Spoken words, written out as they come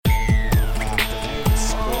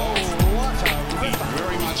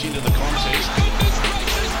much into the contest. Goodness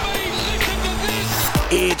gracious me, listen to this!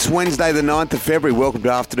 It's Wednesday the 9th of February. Welcome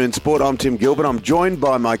to Afternoon Sport. I'm Tim Gilbert. I'm joined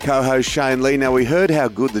by my co-host Shane Lee. Now, we heard how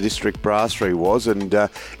good the District Brasserie was, and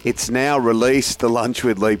it's now released, the Lunch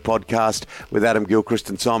with Lee podcast with Adam Gilchrist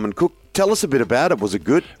and Simon Cook. Tell us a bit about it. Was it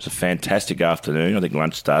good? It was a fantastic afternoon. I think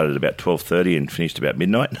lunch started at about 12:30 and finished about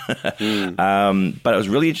midnight. But it was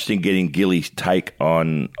really interesting getting Gilly's take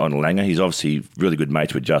on Langer. He's obviously really good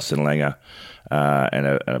mates with Justin Langer and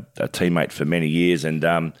a teammate for many years.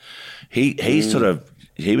 And he was sort of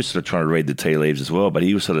trying to read the tea leaves as well, but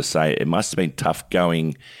he was sort of saying it must have been tough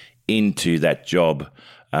going into that job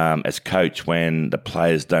as coach when the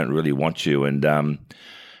players don't really want you. And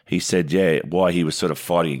he said, why he was sort of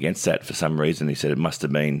fighting against that for some reason. He said it must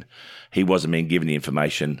have been he wasn't being given the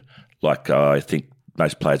information like I think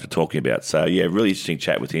most players were talking about. So, really interesting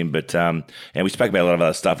chat with him. But and we spoke about a lot of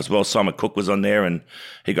other stuff as well. Simon Cook was on there and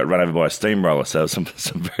he got run over by a steamroller. So some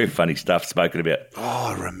very funny stuff spoken about.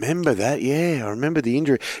 Oh, I remember that. Yeah, I remember the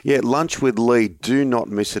injury. Yeah, Lunch with Lee. Do not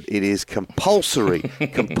miss it. It is compulsory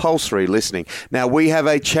listening. Now, we have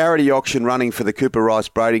a charity auction running for the Cooper Rice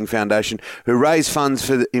Brading Foundation, who raise funds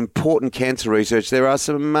for important cancer research. There are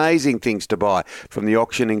some amazing things to buy from the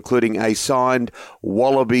auction, including a signed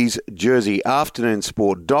Wallabies jersey.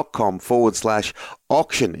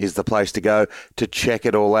 Afternoonsport.com/auction is the place to go to check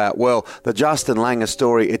it all out. Well, the Justin Langer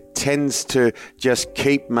story, it tends to just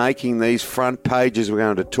keep making these front pages. We're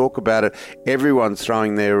going to talk about it. Everyone's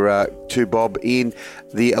throwing their two bob in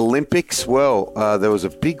the Olympics. Well, there was a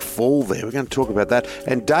big fall there. We're going to talk about that.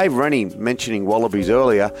 And Dave Rennie, mentioning Wallabies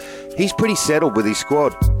earlier, he's pretty settled with his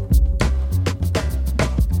squad.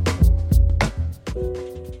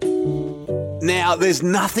 Now, there's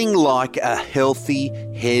nothing like a healthy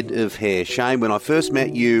head of hair. Shane, when I first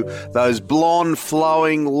met you, those blonde,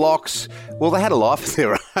 flowing locks, well, they had a life of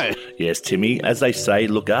their own. Yes, Timmy. As they say,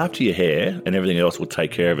 look after your hair and everything else will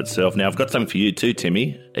take care of itself. Now, I've got something for you too,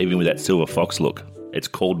 Timmy, even with that silver fox look. It's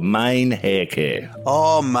called Mane Hair Care.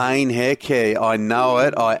 Oh, Mane Hair Care. I know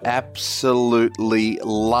it. I absolutely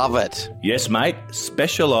love it. Yes, mate.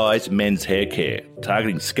 Specialised men's hair care,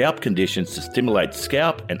 targeting scalp conditions to stimulate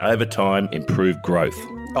scalp and, over time, improve growth.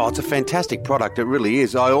 Oh, it's a fantastic product. It really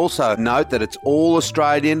is. I also note that it's all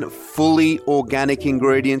Australian, fully organic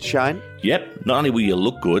ingredients, Shane. Yep. Not only will you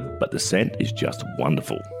look good, but the scent is just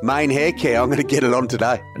wonderful. Mane Hair Care. I'm going to get it on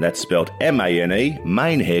today. And that's spelled M-A-N-E,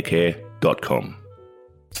 manehaircare.com.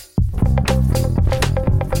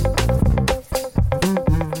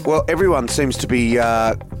 Well, everyone seems to be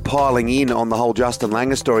piling in on the whole Justin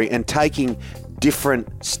Langer story and taking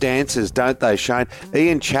different stances, don't they, Shane?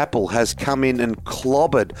 Ian Chappell has come in and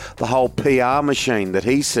clobbered the whole PR machine that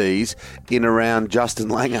he sees in around Justin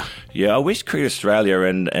Langer. Yeah, I wish Cricket Australia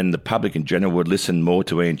and the public in general would listen more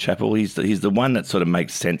to Ian Chappell. He's the one that sort of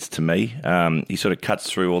makes sense to me. He sort of cuts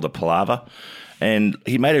through all the palaver. And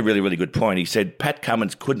he made a really, really good point. He said Pat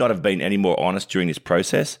Cummins could not have been any more honest during this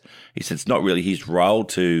process. He said it's not really his role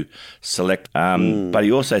to select. But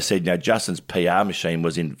he also said, Justin's PR machine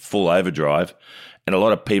was in full overdrive, and a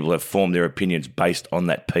lot of people have formed their opinions based on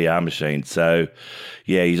that PR machine. So,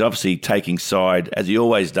 he's obviously taking side, as he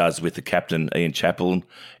always does with the captain, Ian Chappell.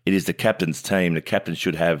 It is the captain's team. The captain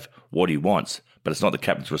should have what he wants, but it's not the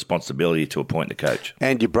captain's responsibility to appoint the coach.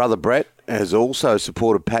 And your brother Brett has also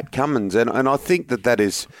supported Pat Cummins, and I think that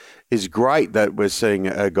is great that we're seeing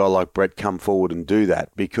a guy like Brett come forward and do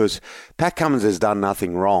that, because Pat Cummins has done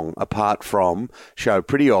nothing wrong apart from show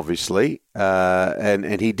pretty obviously,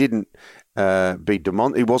 and he didn't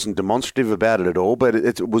he wasn't demonstrative about it at all, but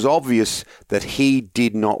it was obvious that he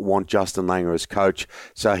did not want Justin Langer as coach,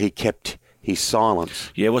 so he kept his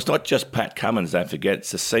silence. Yeah, well, it's not just Pat Cummins, don't forget. It's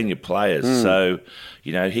the senior players. So,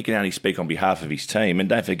 he can only speak on behalf of his team. And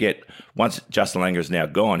don't forget, once Justin Langer is now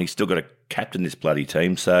gone, he's still got to captain this bloody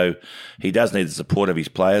team. So he does need the support of his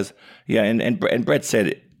players. Yeah, and Brett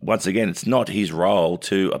said, once again, it's not his role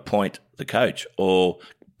to appoint the coach or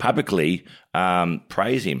publicly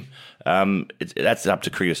praise him. That's up to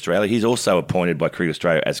Cricket Australia. He's also appointed by Cricket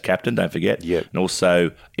Australia as captain, don't forget, and also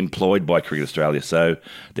employed by Cricket Australia. So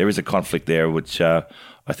there is a conflict there, which I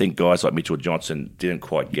think guys like Mitchell Johnson didn't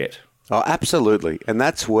quite get. Oh, absolutely. And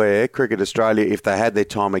that's where Cricket Australia, if they had their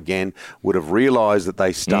time again, would have realised that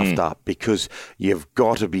they stuffed up, because you've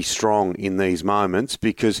got to be strong in these moments,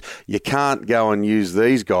 because you can't go and use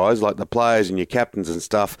these guys, like the players and your captains and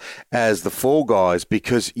stuff, as the fall guys,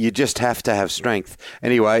 because you just have to have strength.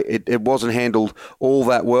 Anyway, it wasn't handled all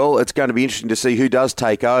that well. It's going to be interesting to see who does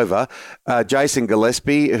take over. Jason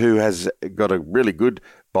Gillespie, who has got a really good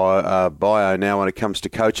bio now when it comes to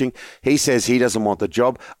coaching. He says he doesn't want the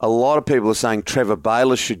job. A lot of people are saying Trevor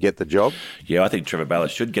Bayliss should get the job. Yeah, I think Trevor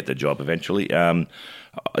Bayliss should get the job eventually.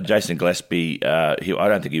 Jason Gillespie, I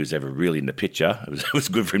don't think he was ever really in the picture. It was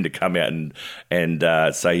good for him to come out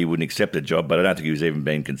and say he wouldn't accept the job, but I don't think he was even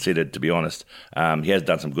being considered, to be honest. He has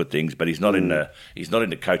done some good things, but he's not in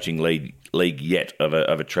the coaching league yet of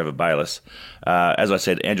a Trevor Bayliss. As I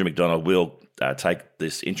said, Andrew McDonald will take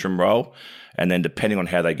this interim role, and then depending on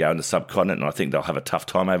how they go in the subcontinent, and I think they'll have a tough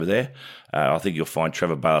time over there, I think you'll find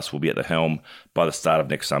Trevor Bayliss will be at the helm by the start of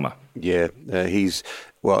next summer. Yeah, he's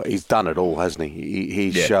done it all, hasn't he?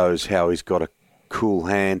 He shows how he's got a cool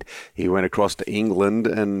hand. He went across to England,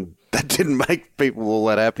 and that didn't make people all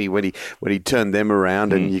that happy when he turned them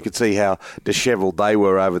around, and you could see how dishevelled they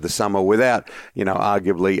were over the summer without,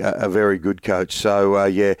 arguably a very good coach.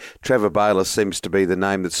 So, Trevor Bayliss seems to be the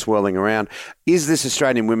name that's swirling around. Is this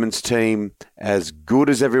Australian women's team as good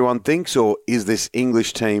as everyone thinks, or is this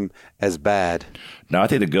English team as bad? No, I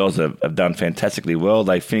think the girls have done fantastically well.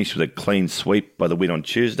 They finished with a clean sweep by the win on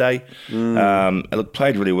Tuesday. It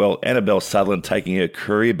played really well. Annabelle Sutherland taking her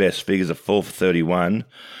career best figures of 4 for 31.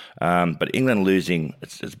 But England losing,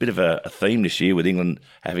 it's a bit of a theme this year with England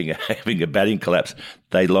having a batting collapse.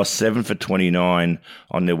 They lost 7 for 29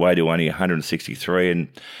 on their way to only 163.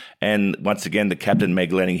 And once again, the captain,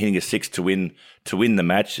 Meg Lanning, hitting a 6 to win the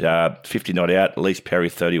match, 50 not out, Elise Perry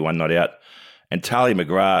 31 not out. And Talia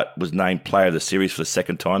McGrath was named player of the series for the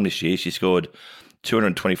second time this year. She scored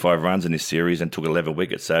 225 runs in this series and took 11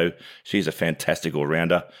 wickets. So she's a fantastic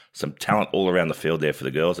all-rounder. Some talent all around the field there for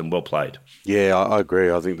the girls, and well played. Yeah, I agree.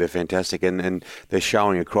 I think they're fantastic, and they're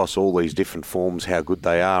showing across all these different forms how good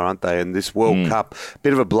they are, aren't they? And this World Cup,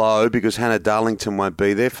 bit of a blow because Hannah Darlington won't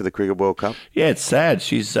be there for the Cricket World Cup. Yeah, it's sad.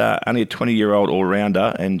 She's only a 20-year-old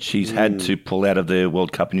all-rounder, and she's had to pull out of the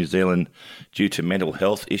World Cup in New Zealand due to mental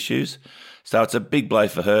health issues. So it's a big blow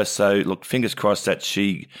for her. So, look, fingers crossed that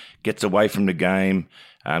she gets away from the game,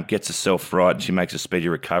 gets herself right, and she makes a speedy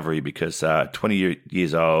recovery because 20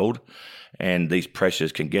 years old and these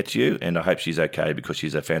pressures can get to you, and I hope she's okay because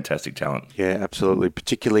she's a fantastic talent. Yeah, absolutely,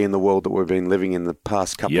 particularly in the world that we've been living in the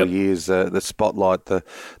past couple of years. The spotlight, the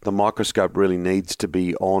microscope really needs to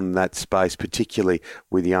be on that space, particularly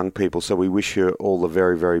with young people. So we wish her all the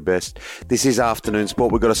very, very best. This is Afternoon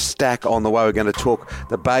Sport. We've got a stack on the way. We're going to talk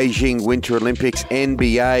the Beijing Winter Olympics,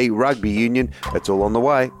 NBA, rugby union. It's all on the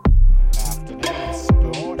way. Afternoon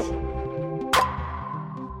Sport.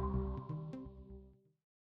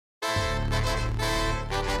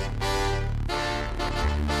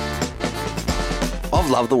 I've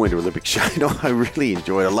loved the Winter Olympics, Shane. I really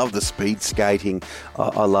enjoyed it. I love the speed skating.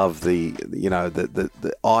 I love the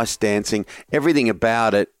ice dancing, everything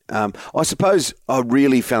about it. I suppose I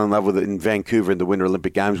really fell in love with it in Vancouver in the Winter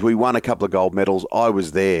Olympic Games. We won a couple of gold medals. I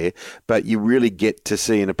was there, but you really get to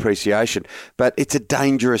see an appreciation. But it's a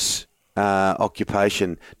dangerous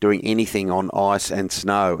occupation doing anything on ice and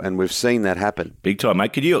snow, and we've seen that happen. Big time,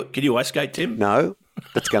 mate. Could you ice skate, Tim? No.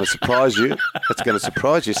 That's going to surprise you. That's going to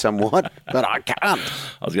surprise you somewhat, but I can't.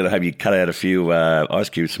 I was going to have you cut out a few ice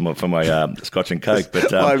cubes for my Scotch and Coke,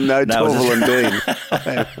 but I'm no Torval and Dean.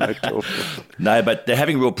 I am no Torval. No, but they're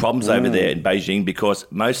having real problems over there in Beijing because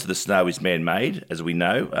most of the snow is man-made, as we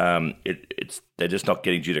know. They're just not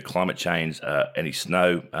getting due to climate change any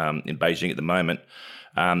snow in Beijing at the moment.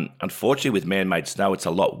 Unfortunately, with man-made snow, it's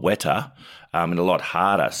a lot wetter and a lot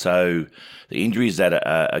harder. So the injuries that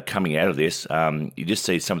are coming out of this, you just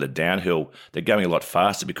see some of the downhill. They're going a lot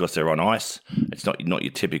faster because they're on ice. It's not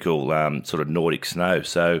your typical sort of Nordic snow.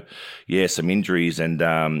 So yeah, some injuries, and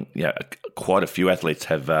quite a few athletes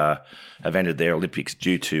have ended their Olympics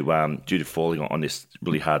due to falling on this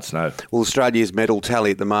really hard snow. Well, Australia's medal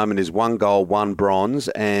tally at the moment is 1 gold, 1 bronze,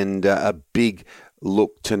 and a big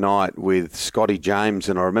look tonight with Scotty James.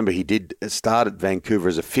 And I remember he did start at Vancouver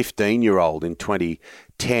as a 15-year-old in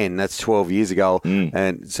 2010. That's 12 years ago.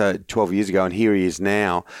 And so 12 years ago, and here he is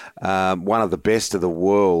now, one of the best of the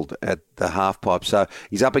world at the halfpipe. So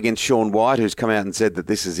he's up against Sean White, who's come out and said that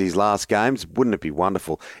this is his last games. Wouldn't it be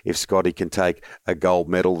wonderful if Scotty can take a gold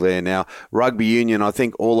medal there? Now, rugby union, I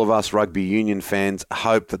think all of us rugby union fans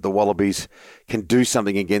hope that the Wallabies can do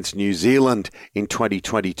something against New Zealand in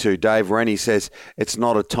 2022. Dave Rennie says it's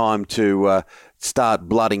not a time to start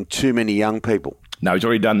blooding too many young people. No, he's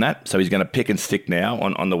already done that, so he's going to pick and stick now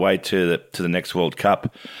on the way to the next World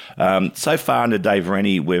Cup. So far under Dave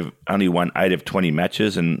Rennie, we've only won 8 of 20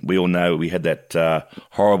 matches, and we all know we had that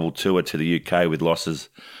horrible tour to the UK with losses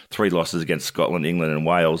 3 losses against Scotland, England and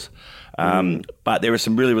Wales. But there are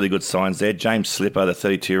some really, really good signs there. James Slipper, the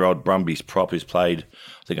 32-year-old Brumbies prop who's played,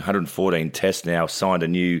 I think, 114 tests now, signed a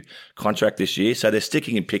new contract this year. So they're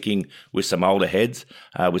sticking and picking with some older heads,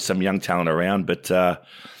 with some young talent around. But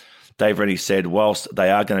Dave Rennie said whilst they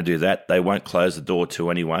are going to do that, they won't close the door to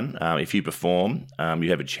anyone. If you perform, you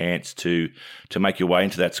have a chance to make your way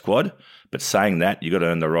into that squad. But saying that, you've got to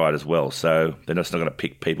earn the right as well. So they're just not going to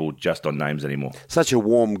pick people just on names anymore. Such a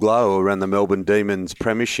warm glow around the Melbourne Demons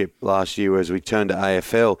premiership last year as we turned to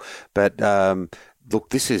AFL. But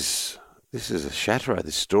look, this is a shatterer,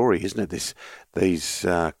 this story, isn't it? These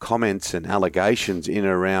comments and allegations in and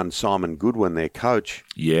around Simon Goodwin, their coach.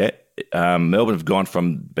 Yeah. Melbourne have gone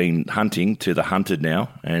from being hunting to the hunted now,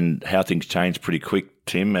 and how things change pretty quick,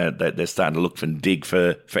 Tim. They're starting to look and dig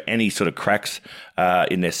for any sort of cracks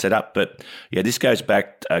in their setup. But yeah, this goes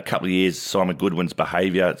back a couple of years, Simon Goodwin's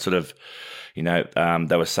behaviour, sort of,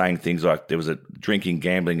 they were saying things like there was a drinking,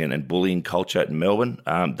 gambling and bullying culture in Melbourne.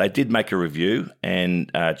 They did make a review,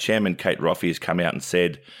 and Chairman Kate Roffey has come out and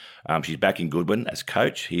said she's backing Goodwin as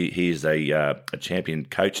coach. He is a champion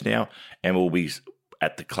coach now and will be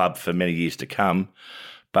at the club for many years to come.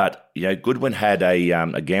 But, Goodwin had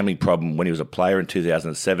a gambling problem when he was a player in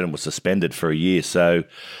 2007 and was suspended for a year. So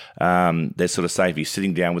they're sort of saying if he's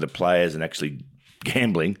sitting down with the players and actually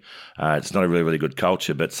gambling, it's not a really, really good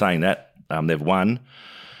culture. But saying that, they've won.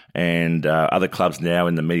 And other clubs now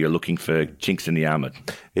in the media are looking for chinks in the armour.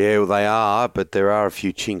 Yeah, well, they are, but there are a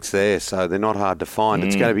few chinks there, so they're not hard to find.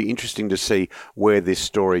 It's going to be interesting to see where this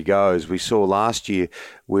story goes. We saw last year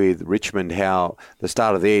with Richmond how the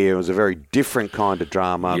start of the year was a very different kind of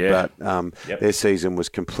drama, but their season was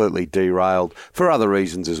completely derailed for other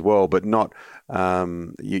reasons as well, but not...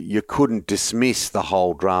 You couldn't dismiss the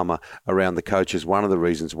whole drama around the coaches. One of the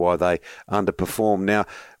reasons why they underperformed. Now,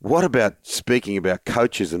 what about speaking about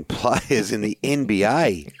coaches and players in the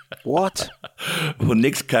NBA? What? Well,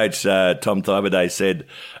 Knicks coach Tom Thibodeau said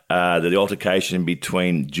that the altercation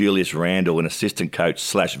between Julius Randle and assistant coach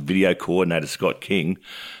 / video coordinator Scott King,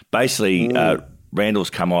 basically Randle's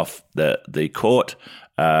come off the court.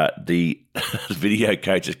 The video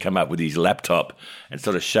coach has come up with his laptop and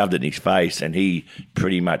sort of shoved it in his face, and he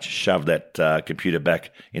pretty much shoved that computer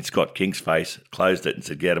back in Scott King's face, closed it and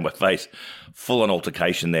said, "Get out of my face." Full on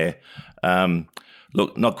altercation there.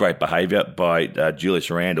 Look, not great behaviour by Julius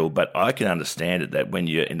Randle, but I can understand it that when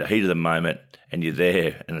you're in the heat of the moment and you're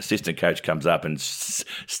there, an assistant coach comes up and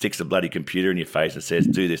sticks a bloody computer in your face and says,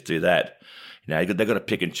 "Do this, do that." They've got to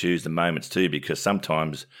pick and choose the moments too, because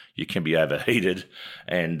sometimes you can be overheated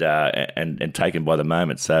and taken by the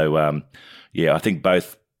moment. So, I think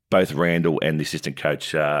both Randall and the assistant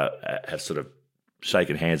coach have sort of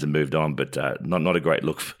shaken hands and moved on, but not a great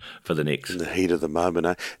look for the Knicks. In the heat of the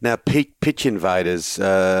moment. Now, pitch invaders,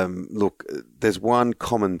 look, there's one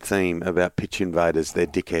common theme about pitch invaders. They're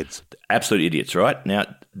dickheads. Absolute idiots, right? Now,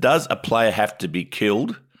 does a player have to be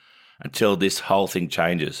killed until this whole thing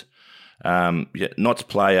changes? Notts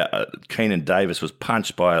player Keenan Davis was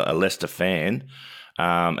punched by a Leicester fan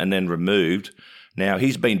and then removed. Now,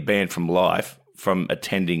 he's been banned from life from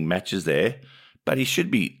attending matches there, but he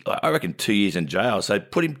should be, I reckon, 2 years in jail. So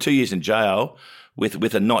put him 2 years in jail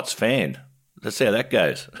with a Notts fan. Let's see how that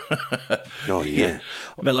goes. Oh, yeah.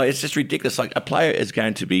 But it's just ridiculous. Like, a player is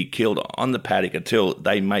going to be killed on the paddock until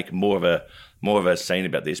they make more of a scene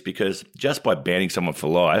about this, because just by banning someone for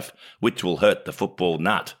life, which will hurt the football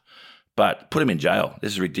nut, but put him in jail.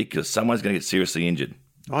 This is ridiculous. Someone's going to get seriously injured.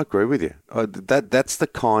 I agree with you. That's the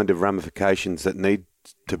kind of ramifications that need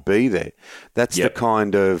to be there. That's the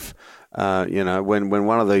kind of, when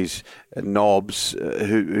one of these knobs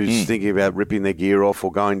who's thinking about ripping their gear off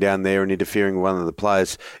or going down there and interfering with one of the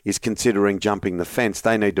players is considering jumping the fence,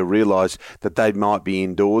 they need to realise that they might be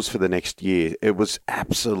indoors for the next year. It was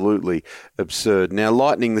absolutely absurd. Now,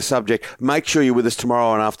 lightening the subject, make sure you're with us tomorrow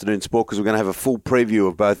on Afternoon Sport, because we're going to have a full preview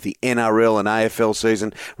of both the NRL and AFL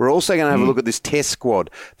season. We're also going to have a look at this test squad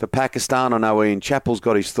for Pakistan. I know Ian Chappell's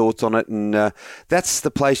got his thoughts on it, and that's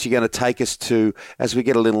the place you're going to take us to as we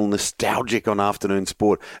get a little nostalgic on Afternoon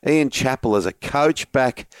Sport. Ian Chappell as a coach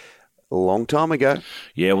back a long time ago.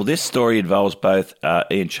 Yeah, well, this story involves both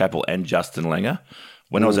Ian Chappell and Justin Langer.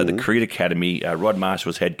 When I was at the Cricket Academy, Rod Marsh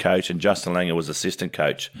was head coach and Justin Langer was assistant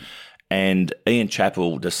coach. And Ian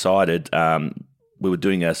Chappell decided we were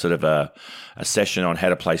doing a sort of a session on how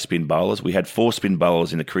to play spin bowlers. We had 4 spin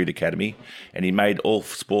bowlers in the Cricket Academy, and he made all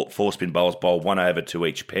 4 spin bowlers bowl 1 over to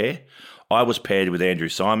each pair. I was paired with Andrew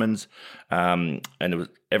Simons, and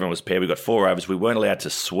everyone was paired. We got 4 overs. We weren't allowed to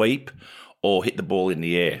sweep or hit the ball in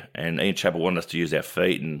the air. And Ian Chappell wanted us to use our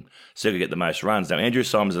feet and see if we could get the most runs. Now, Andrew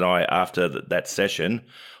Symonds and I, after that session,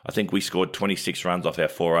 I think we scored 26 runs off our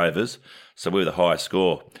 4 overs, so we were the highest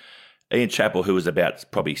score. Ian Chappell, who was about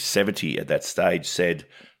probably 70 at that stage, said,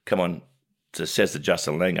 come on, says to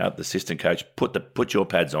Justin Langer, the assistant coach, put your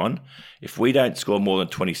pads on. If we don't score more than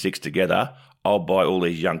 26 together, I'll buy all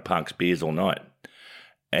these young punks beers all night.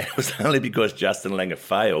 And it was only because Justin Langer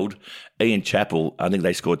failed. Ian Chappell, I think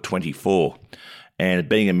they scored 24. And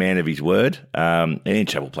being a man of his word, Ian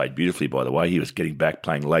Chappell played beautifully, by the way. He was getting back,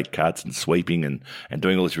 playing late cuts and sweeping and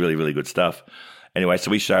doing all this really, really good stuff. Anyway,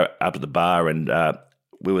 so we show up at the bar and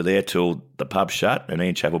we were there till the pub shut, and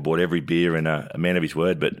Ian Chappell bought every beer and a man of his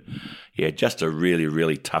word. But, yeah, just a really,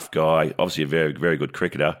 really tough guy. Obviously a very, very good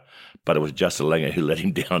cricketer. But it was Justin Langer who let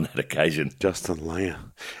him down on that occasion. Justin Langer.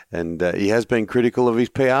 And he has been critical of his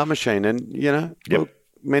PR machine. And, you know, look,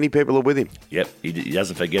 many people are with him. Yep, he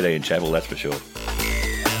doesn't forget Ian Chappell, that's for sure.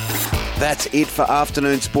 That's it for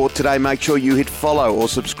Afternoon Sport today. Make sure you hit follow or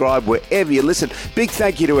subscribe wherever you listen. Big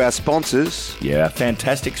thank you to our sponsors. Yeah,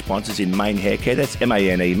 fantastic sponsors in Main Haircare. That's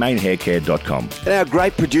MANE, mainhaircare.com. And our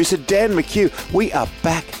great producer, Dan McHugh. We are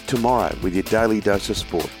back tomorrow with your daily dose of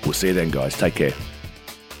sport. We'll see you then, guys. Take care.